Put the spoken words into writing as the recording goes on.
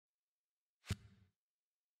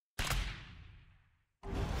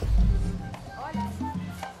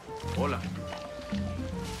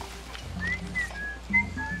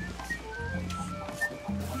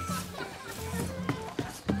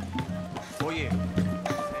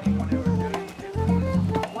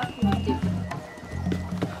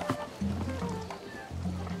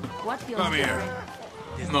Come here.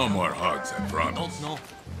 No more hugs, I promise. Don't know.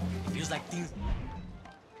 Feels like things...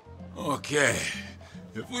 Okay.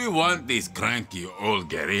 If we want these cranky old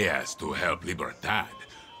guerrillas to help Libertad,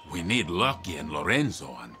 we need Lucky and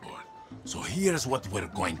Lorenzo on board. So here's what we're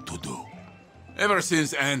going to do. Ever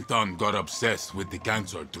since Anton got obsessed with the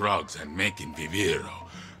cancer drugs and making Viviro,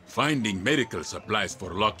 finding medical supplies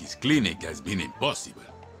for Lucky's clinic has been impossible.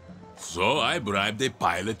 So I bribed a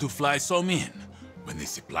pilot to fly some in. When the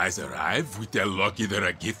supplies arrive, we tell Lucky they're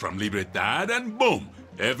a gift from Libertad, and boom!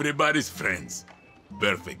 Everybody's friends.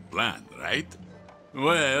 Perfect plan, right?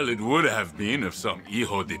 Well, it would have been if some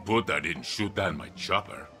hijo de puta didn't shoot down my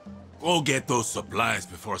chopper. Go get those supplies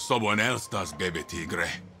before someone else does, baby tigre.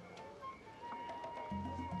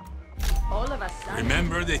 All of us.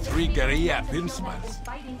 Remember the 3 guerrilla principles.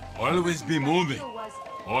 Always be moving.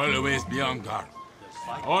 Always be on guard.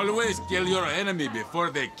 Always kill your enemy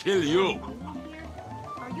before they kill you.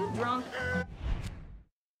 Are you drunk?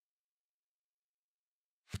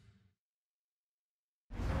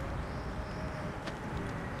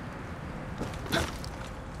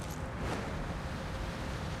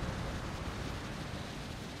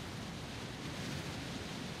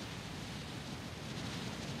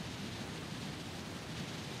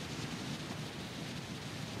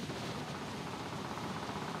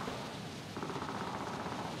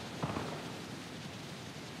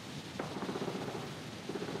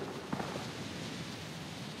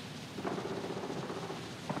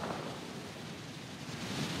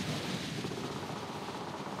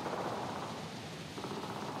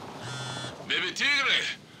 Baby tigre,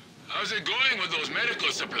 how's it going with those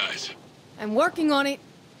medical supplies? I'm working on it.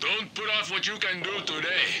 Don't put off what you can do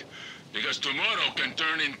today, because tomorrow can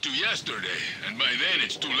turn into yesterday, and by then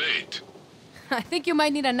it's too late. I think you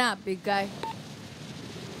might need a nap, big guy.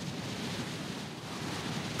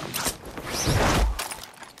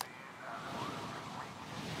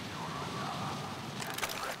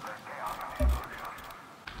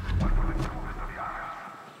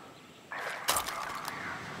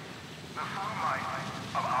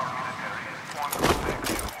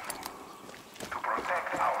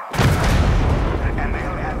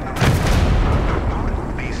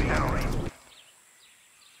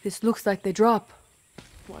 This looks like they drop.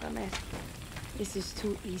 What a mess. This is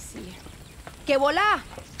too easy. ¡Que volá!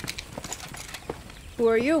 Who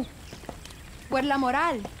are you? We're La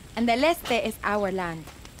Moral, and the Este is our land.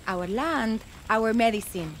 Our land, our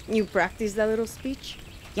medicine. You practice that little speech?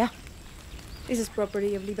 Yeah. This is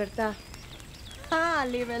property of Libertad. Ah,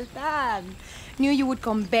 Libertad. Knew you would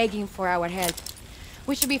come begging for our help.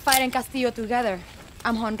 We should be fighting Castillo together.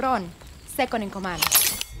 I'm Honron, second in command.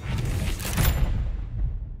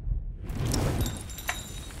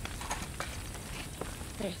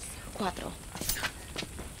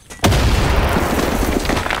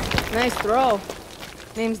 Nice throw.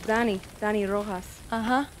 Name's Dani Rojas.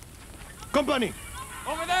 Uh-huh. Company!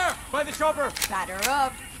 Over there! By the chopper! Batter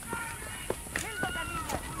up.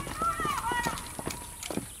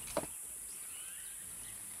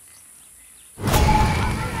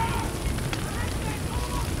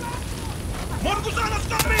 Morgusano's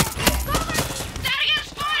coming! Target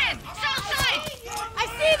spotted! South side! I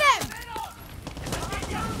see them!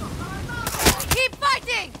 Keep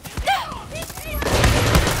fighting!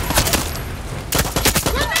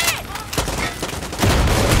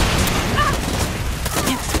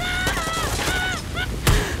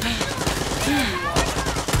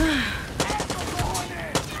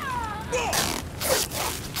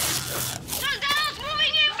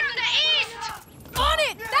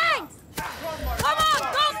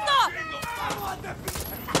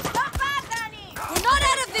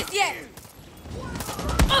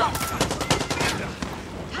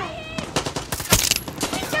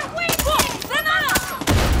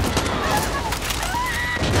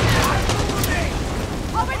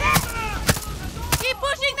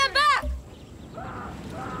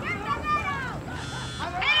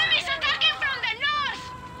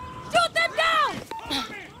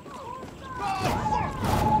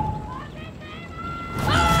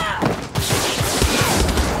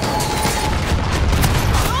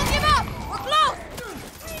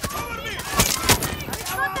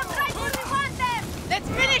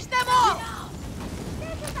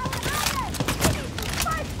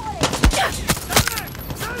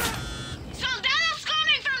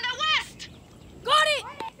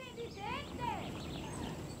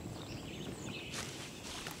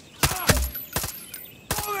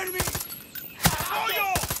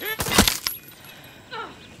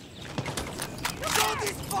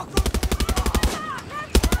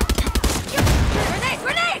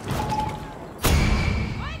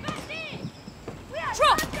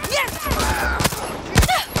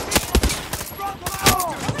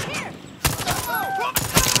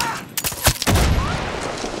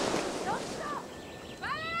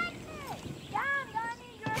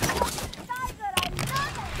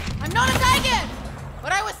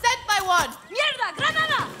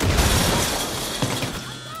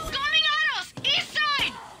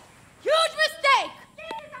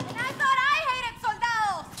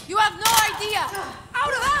 guerrilla!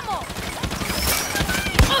 Out of ammo!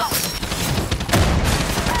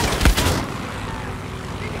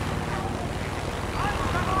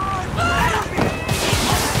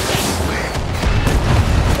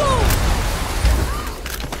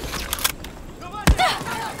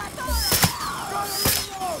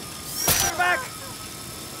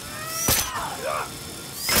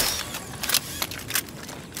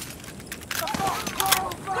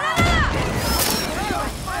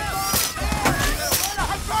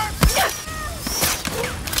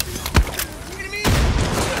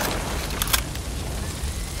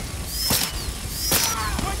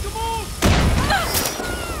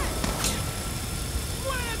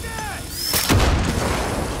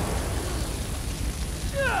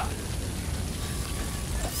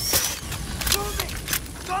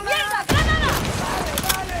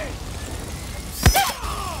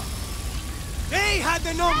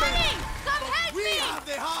 Dani, come help me! have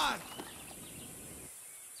the heart!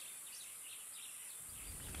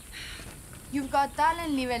 You've got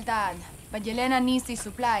talent, Libertad, but Yelena needs these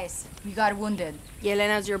supplies. We got wounded.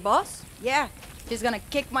 Yelena's your boss? Yeah, she's gonna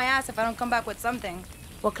kick my ass if I don't come back with something.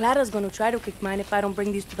 Well, Clara's gonna try to kick mine if I don't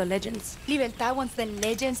bring these to the legends. Libertad wants the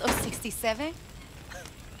legends of 67?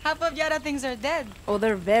 Half of Yara thinks they're dead. Oh,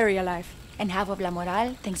 they're very alive. And half of La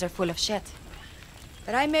Moral thinks they're full of shit.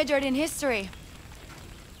 But I majored in history.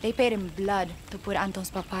 They paid in blood to put Anton's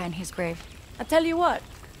papa in his grave. I tell you what,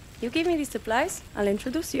 you give me these supplies, I'll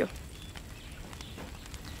introduce you.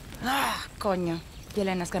 Ah, coño.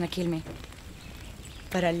 Yelena's gonna kill me.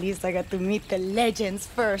 But at least I got to meet the legends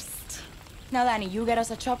first. Now, Dani, you get us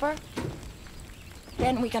a chopper,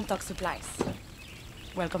 then we can talk supplies.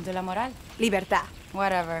 Welcome to La Moral. Libertad.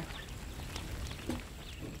 Whatever.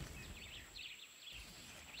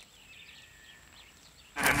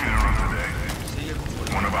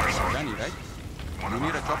 One of our soldiers. Dani, right? You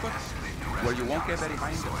need a chopper? Well, you won't get very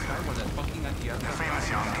high in the sky while they're fucking at the other. The famous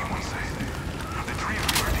young king once said, the tree of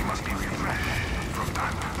liberty must be refreshed from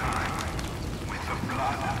time to time with the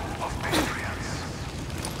blood of patriots.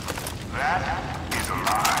 That is a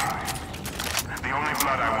lie. The only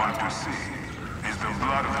blood I want to see is the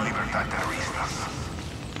blood of libertadaristas.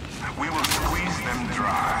 We will squeeze them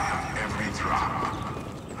dry of every drop.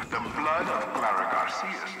 The blood of Clara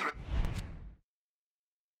Garcia.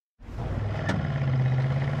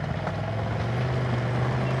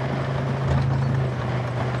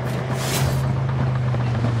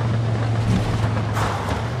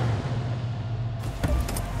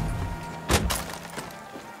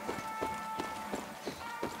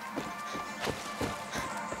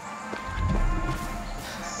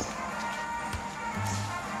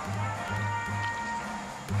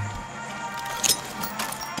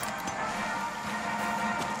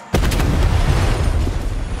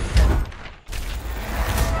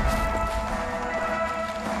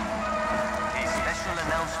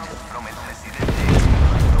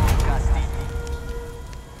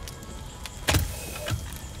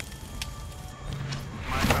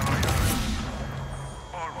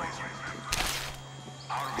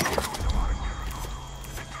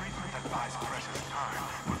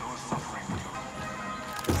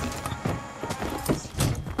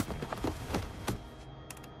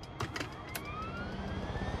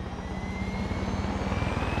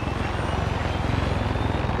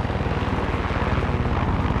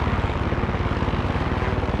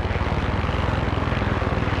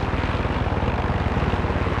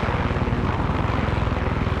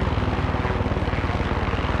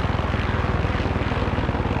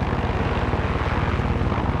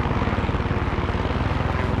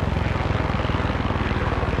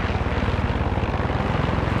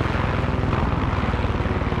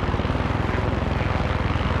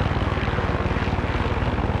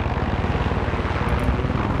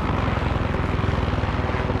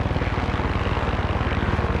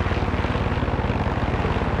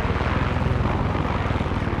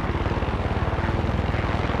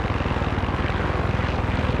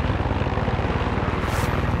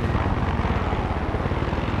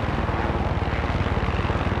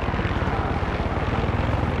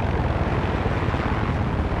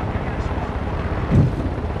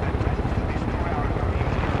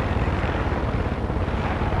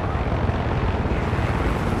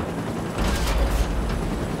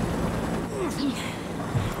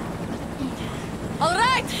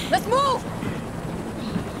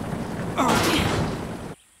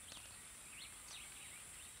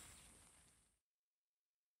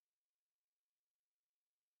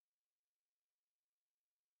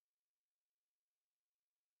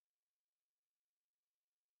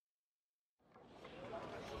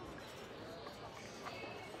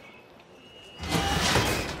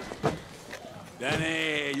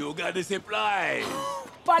 Dani, you got the supplies.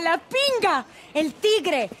 ¡Palapinga! El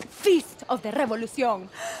tigre! Feast of the Revolution.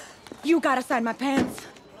 You gotta sign my pants.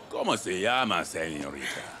 ¿Cómo se llama,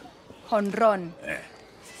 señorita? Honrón.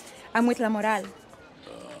 I'm with La Moral.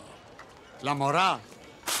 La Moral.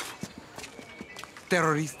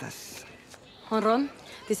 Terroristas. Honron,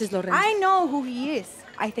 this is Lorenzo. I know who he is.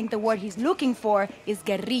 I think the word he's looking for is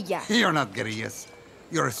guerrilla. You're not guerrillas.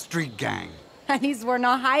 You're a street gang. At least we're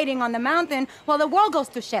not hiding on the mountain while the world goes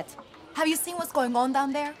to shit. Have you seen what's going on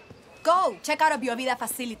down there? Go, check out a Biovida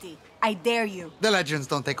facility. I dare you. The legends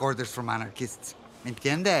don't take orders from anarchists.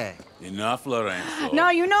 ¿Entiende? Enough, Lorenzo.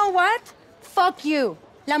 No, you know what? Fuck you.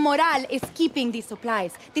 La Moral is keeping these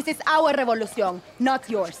supplies. This is our revolution, not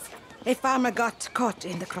yours. A farmer got caught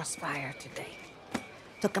in the crossfire today.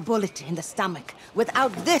 Took a bullet in the stomach.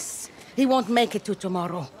 Without this, he won't make it to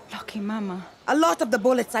tomorrow. Lucky mama. A lot of the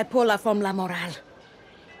bullets I pull are from La Moral.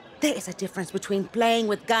 There is a difference between playing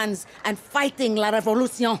with guns and fighting la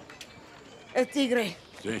revolución. El tigre.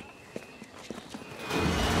 Sí.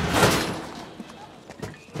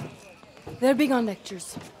 They're big on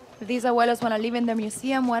lectures. If these abuelos want to live in their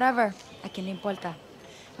museum, whatever. ¿A quién le importa?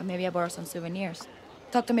 But maybe I borrow some souvenirs.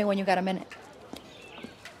 Talk to me when you got a minute.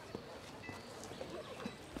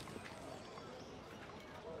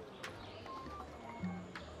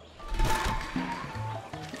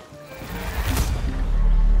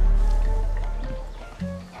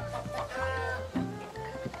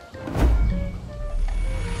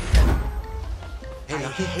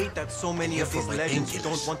 I hate that so many of these legends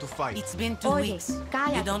don't want to fight. It's been 2 weeks.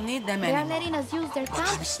 You don't need them They're anymore. letting us use their town.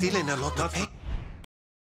 I'm still in a lot of pain.